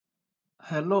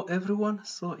Hello everyone,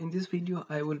 so in this video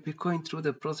I will be going through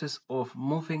the process of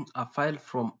moving a file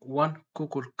from one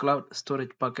Google Cloud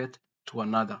storage bucket to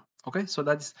another. Okay, so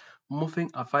that is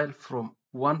moving a file from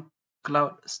one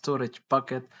cloud storage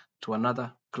bucket to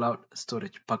another cloud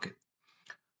storage bucket.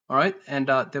 Alright, and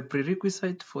the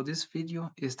prerequisite for this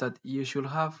video is that you should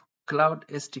have Cloud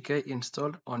SDK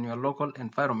installed on your local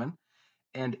environment,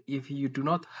 and if you do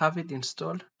not have it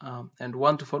installed and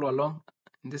want to follow along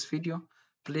in this video,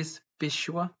 please be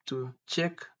sure to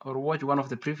check or watch one of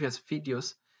the previous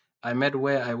videos I made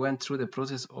where I went through the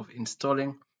process of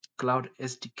installing Cloud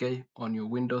SDK on your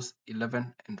Windows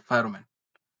 11 environment.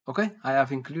 Okay, I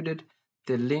have included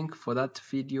the link for that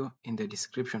video in the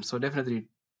description, so definitely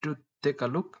do take a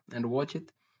look and watch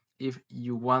it if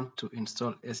you want to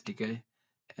install SDK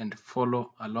and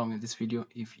follow along in this video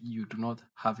if you do not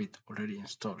have it already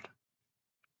installed.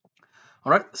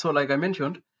 All right, so like I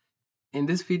mentioned, in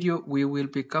this video we will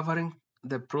be covering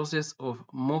the process of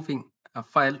moving a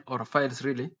file or files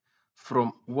really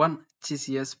from one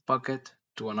GCS bucket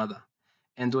to another.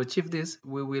 And to achieve this,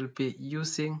 we will be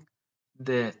using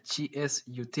the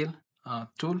gsutil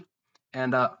tool.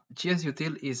 And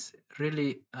gsutil is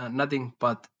really nothing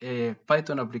but a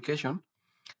Python application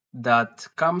that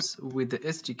comes with the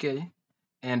SDK,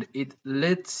 and it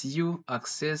lets you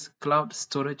access cloud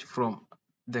storage from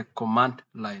the command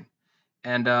line.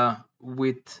 And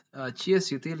with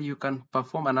gsutil, you can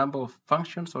perform a number of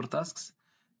functions or tasks.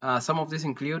 Some of these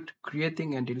include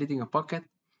creating and deleting a bucket,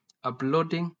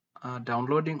 uploading,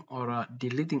 downloading, or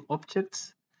deleting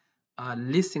objects,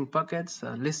 listing buckets,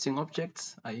 listing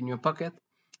objects in your bucket,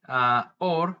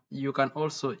 or you can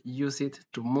also use it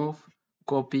to move,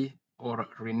 copy, or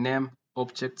rename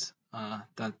objects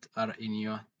that are in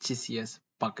your GCS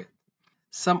bucket.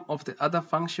 Some of the other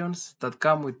functions that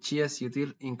come with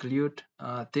gsutil include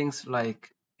things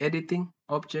like editing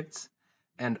objects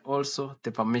and also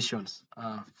the permissions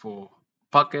for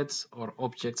buckets or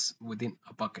objects within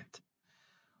a bucket.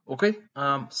 Okay,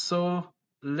 so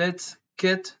let's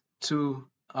get to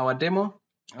our demo.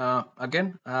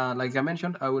 Again, like I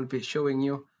mentioned, I will be showing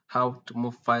you how to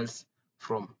move files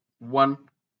from one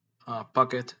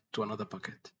bucket to another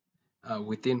bucket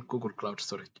within Google Cloud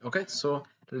Storage. Okay, so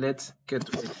let's get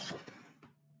to it.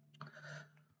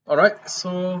 All right,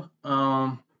 so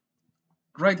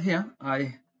right here,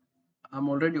 I am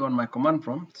already on my command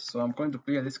prompt, so I'm going to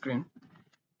clear the screen.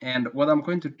 And what I'm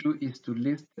going to do is to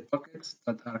list the buckets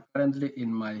that are currently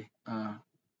in my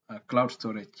cloud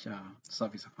storage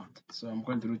service account. So I'm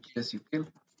going to do gsutil,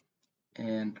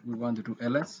 and we want to do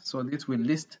ls. So this will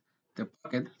list the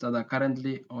buckets that are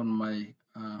currently on my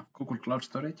Google Cloud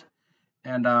Storage,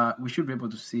 and we should be able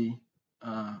to see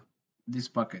these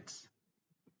buckets.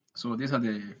 So these are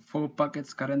the 4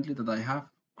 buckets currently that I have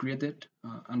created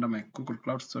under my Google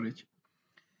Cloud Storage,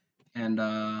 and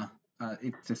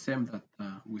it's the same that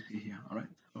we see here. All right,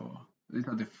 so these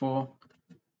are the 4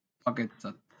 buckets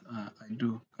that I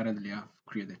do currently have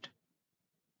created.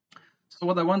 So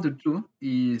what I want to do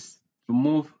is to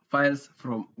move files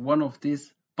from one of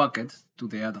these buckets to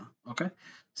the other. Okay,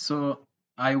 so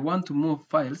I want to move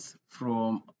files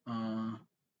from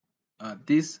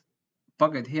this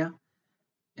bucket here,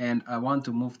 and I want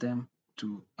to move them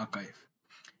to archive.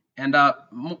 And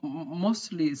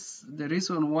mostly the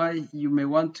reason why you may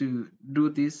want to do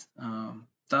this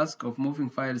task of moving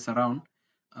files around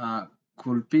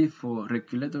could be for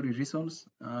regulatory reasons,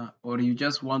 or you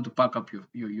just want to pack up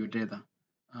your data.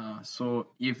 So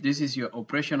if this is your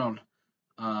operational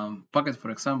bucket, for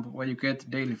example, where you get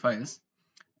daily files,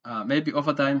 maybe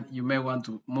over time you may want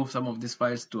to move some of these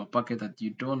files to a bucket that you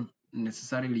don't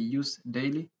necessarily use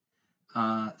daily,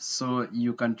 so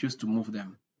you can choose to move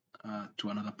them to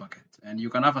another bucket. And you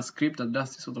can have a script that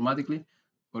does this automatically,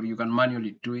 or you can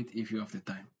manually do it if you have the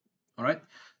time. All right,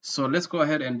 so let's go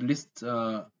ahead and list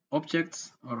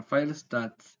objects or files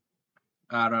that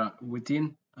are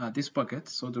within this bucket.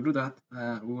 So to do that,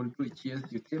 we will do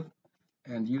gsutil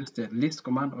and use the list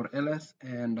command or ls,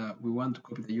 and we want to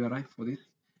copy the URI for this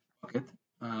bucket.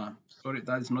 Sorry,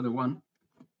 that is not the one.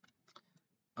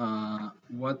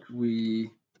 What we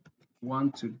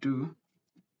want to do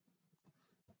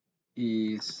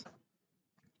is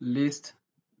list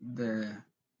the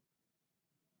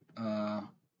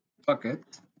bucket,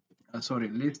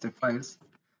 list the files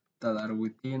that are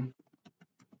within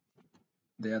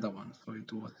the other one. So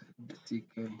it was the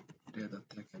CK data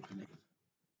tech, I believe.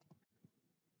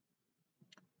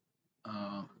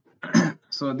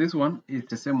 So this one is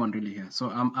the same one really here. So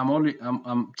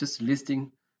I'm just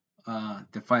listing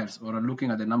the files, or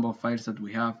looking at the number of files that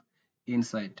we have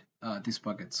inside this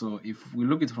bucket. So if we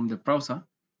look at it from the browser,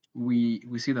 we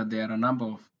see that there are a number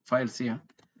of files here,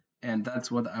 and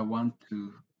that's what I want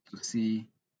to see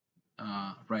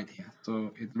right here.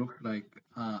 So it looks like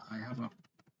I have a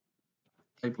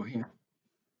typo here.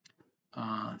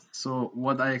 So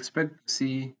what I expect to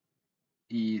see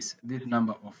is this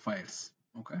number of files.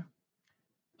 Okay.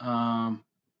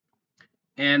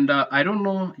 And I don't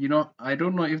know, I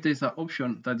don't know if there's an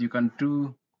option that you can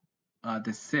do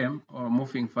the same or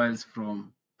moving files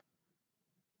from.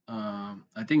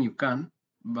 I think you can,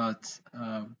 but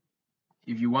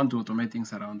if you want to automate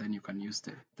things around, then you can use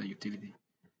the utility,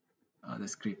 the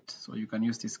script. So you can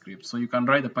use this script. So you can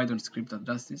write a Python script that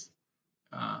does this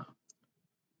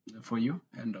for you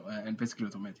and basically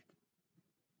automate it.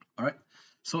 All right.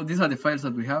 So these are the files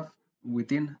that we have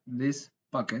within this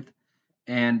bucket.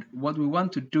 And what we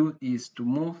want to do is to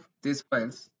move these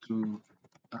files to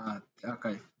the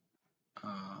archive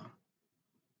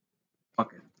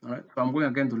bucket. All right. So I'm going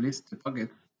again to list the bucket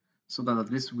so that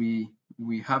at least we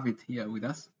have it here with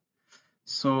us.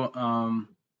 So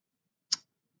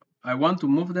I want to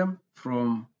move them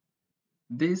from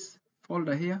this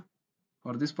folder here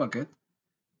or this bucket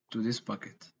to this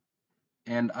bucket.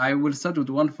 And I will start with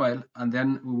one file and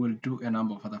then we will do a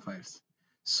number of other files.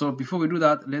 So before we do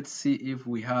that, let's see if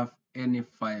we have any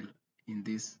file in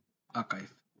this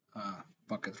archive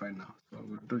bucket right now. So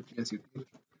we'll do gsutil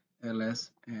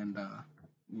ls and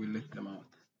we'll list them out.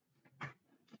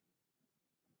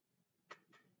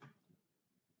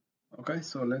 Okay,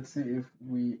 so let's see if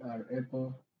we are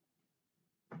able.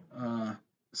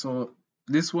 So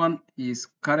this one is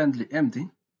currently empty,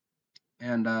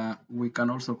 and we can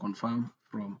also confirm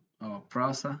from our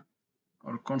browser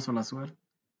or console as well.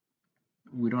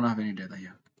 We don't have any data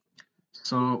here.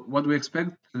 So what we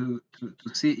expect to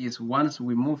see is once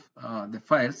we move the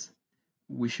files,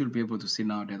 we should be able to see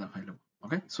now data available.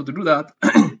 Okay, so to do that,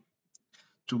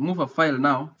 to move a file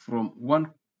now from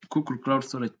one Google Cloud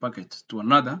Storage package to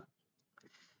another,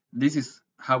 this is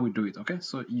how we do it. Okay,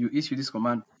 so you issue this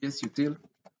command gsutil,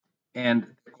 and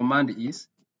the command is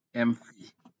mv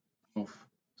move.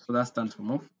 So that stands for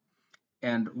move.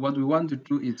 And what we want to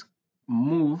do is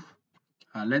move.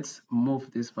 Let's move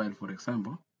this file, for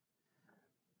example.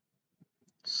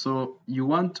 So you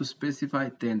want to specify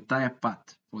the entire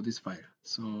path for this file.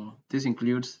 So this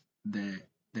includes the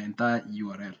entire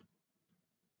URL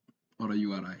or a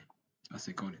URI, as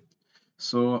they call it.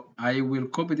 So I will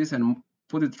copy this and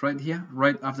put it right here,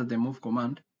 right after the move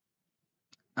command.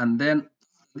 And then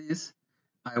this,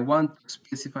 I want to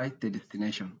specify the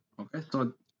destination. Okay,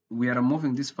 so we are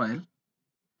moving this file,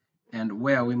 and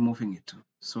where are we moving it to?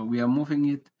 So we are moving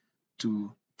it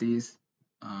to this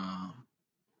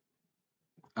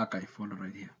archive folder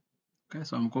right here. Okay,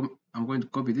 so I'm going to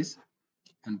copy this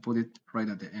and put it right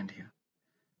at the end here.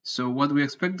 So what we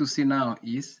expect to see now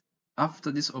is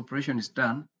after this operation is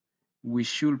done, we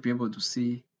should be able to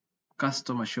see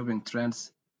customer shopping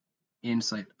trends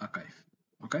inside archive.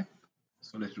 Okay,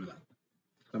 so let's do that.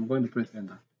 So I'm going to press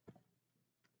enter.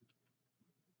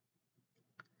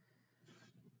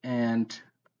 And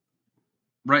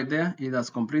right there, it has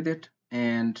completed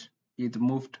and it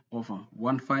moved over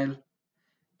one file.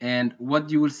 And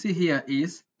what you will see here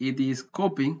is it is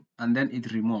copying and then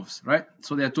it removes, right?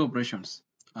 So there are two operations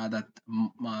that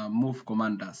move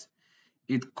command does.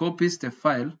 It copies the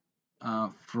file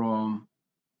from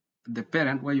the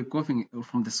parent where you're copying it,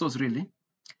 from the source really.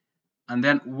 And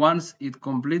then once it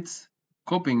completes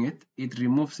copying it, it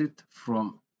removes it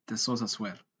from the source as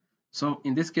well. So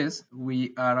in this case,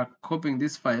 we are copying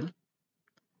this file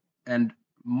and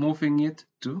moving it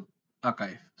to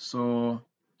archive. So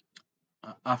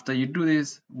after you do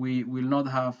this, we will not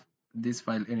have this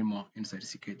file anymore inside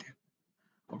CKT.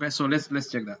 Okay, so let's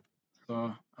check that.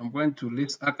 So I'm going to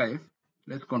list archive.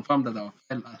 Let's confirm that our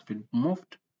file has been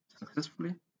moved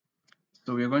successfully.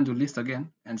 So we are going to list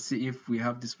again and see if we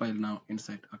have this file now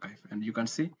inside archive. And you can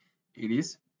see it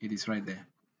is right there.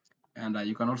 And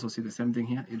you can also see the same thing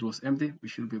here. It was empty. We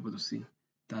should be able to see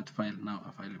that file now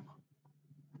available.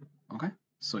 Okay,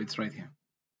 so it's right here.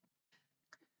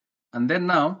 And then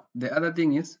now the other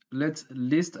thing is, let's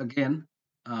list again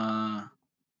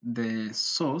the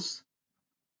source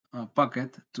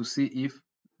packet to see if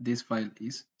this file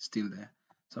is still there.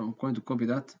 So I'm going to copy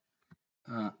that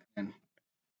and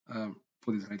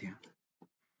put it right here.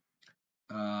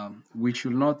 We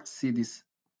should not see this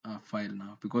file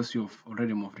now because you've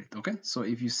already moved it. Okay, so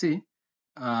if you see,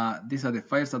 these are the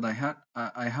files that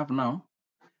I have now,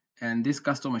 and this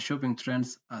customer shopping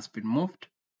trends has been moved.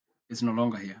 It's no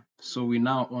longer here. So we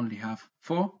now only have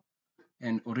 4,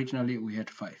 and originally we had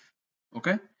 5.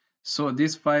 Okay, so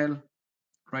this file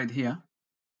right here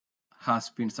has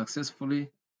been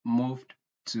successfully moved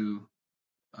to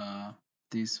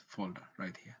this folder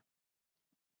right here.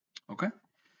 Okay,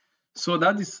 so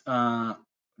that is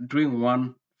doing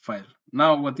one file.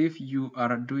 Now what if you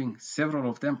are doing several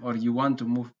of them, or you want to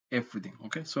move everything?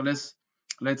 Okay, so let's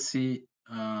see,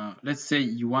 let's say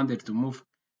you wanted to move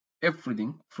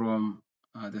everything from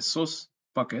the source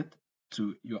packet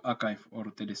to your archive or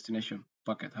the destination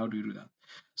packet. How do you do that?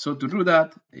 So to do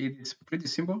that, it is pretty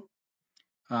simple.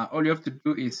 All you have to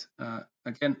do is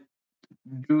again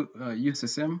do use the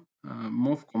same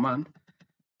move command,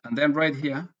 and then right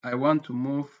here I want to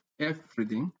move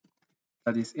everything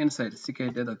that is inside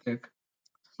CK data tech.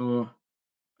 So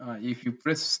if you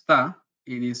press star,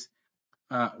 it is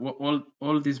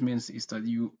all this means is that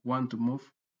you want to move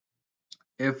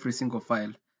every single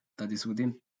file that is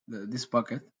within this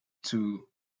packet to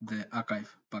the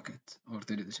archive packet or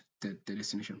the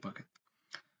destination packet.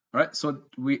 All right, so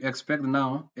we expect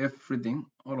now everything,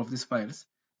 all of these files,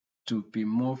 to be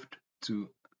moved to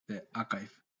the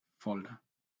archive folder.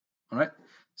 All right,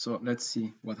 so let's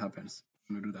see what happens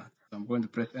when we do that. So I'm going to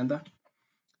press enter,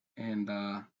 and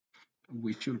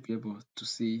we should be able to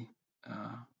see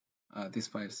these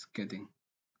files getting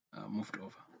moved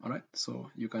over. All right, so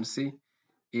you can see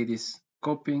it is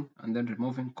copying and then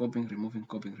removing, copying, removing,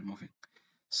 copying, removing.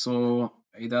 So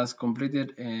it has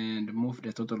completed and moved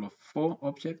a total of 4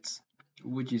 objects,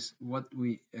 which is what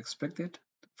we expected,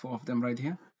 4 of them right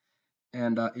here.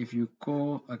 And if you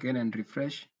go again and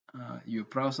refresh your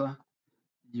browser,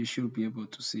 you should be able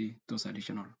to see those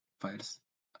additional files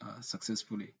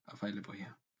successfully available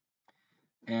here.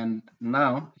 And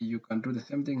now you can do the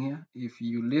same thing here. If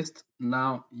you list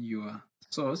now your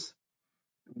source,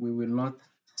 we will not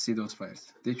see those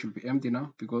files. They should be empty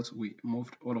now because we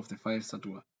moved all of the files that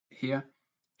were here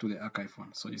to the archive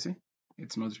one. So you see,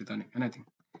 it's not returning anything.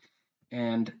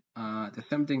 And the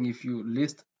same thing if you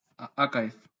list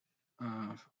archive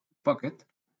pocket,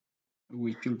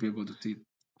 we should be able to see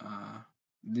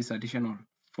this additional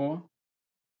 4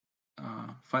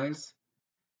 files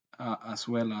as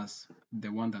well as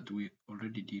the one that we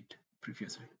already did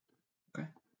previously. Okay,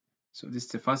 so this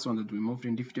is the first one that we moved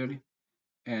individually,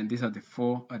 and these are the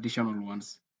 4 additional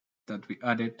ones that we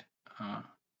added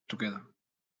together.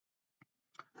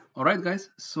 All right, guys,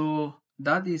 so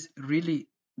that is really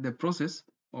the process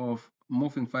of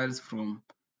moving files from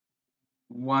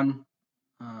one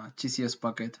GCS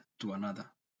packet to another.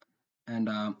 And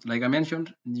like I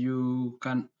mentioned, you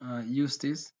can use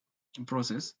this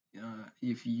process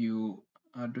if you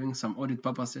are doing some audit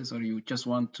purposes, or you just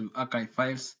want to archive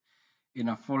files in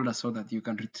a folder so that you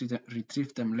can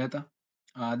retrieve them later.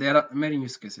 There are many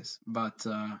use cases, but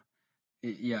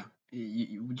yeah,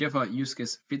 whichever use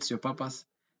case fits your purpose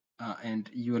and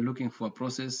you are looking for a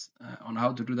process on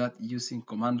how to do that using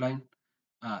command line,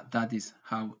 that is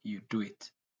how you do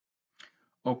it.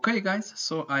 Okay, guys,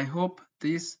 so I hope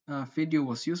this video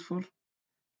was useful.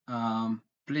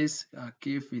 Please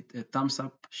give it a thumbs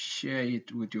up, share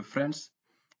it with your friends,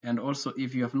 and also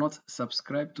if you have not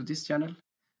subscribed to this channel,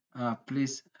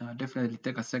 please definitely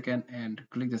take a second and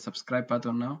click the subscribe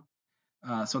button now,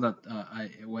 so that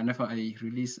whenever I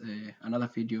release another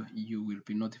video, you will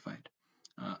be notified.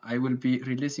 I will be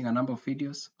releasing a number of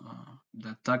videos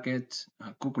that target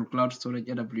Google Cloud Storage,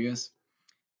 AWS,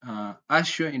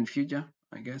 Azure in future,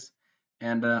 I guess,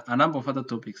 and a number of other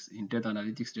topics in data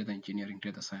analytics, data engineering,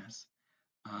 data science.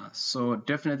 So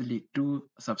definitely do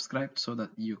subscribe so that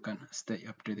you can stay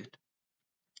updated.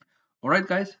 All right,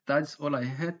 guys, that's all I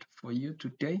had for you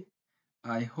today.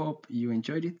 I hope you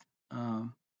enjoyed it.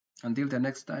 Until the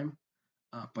next time,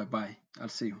 bye-bye. I'll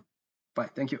see you. Bye.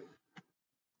 Thank you.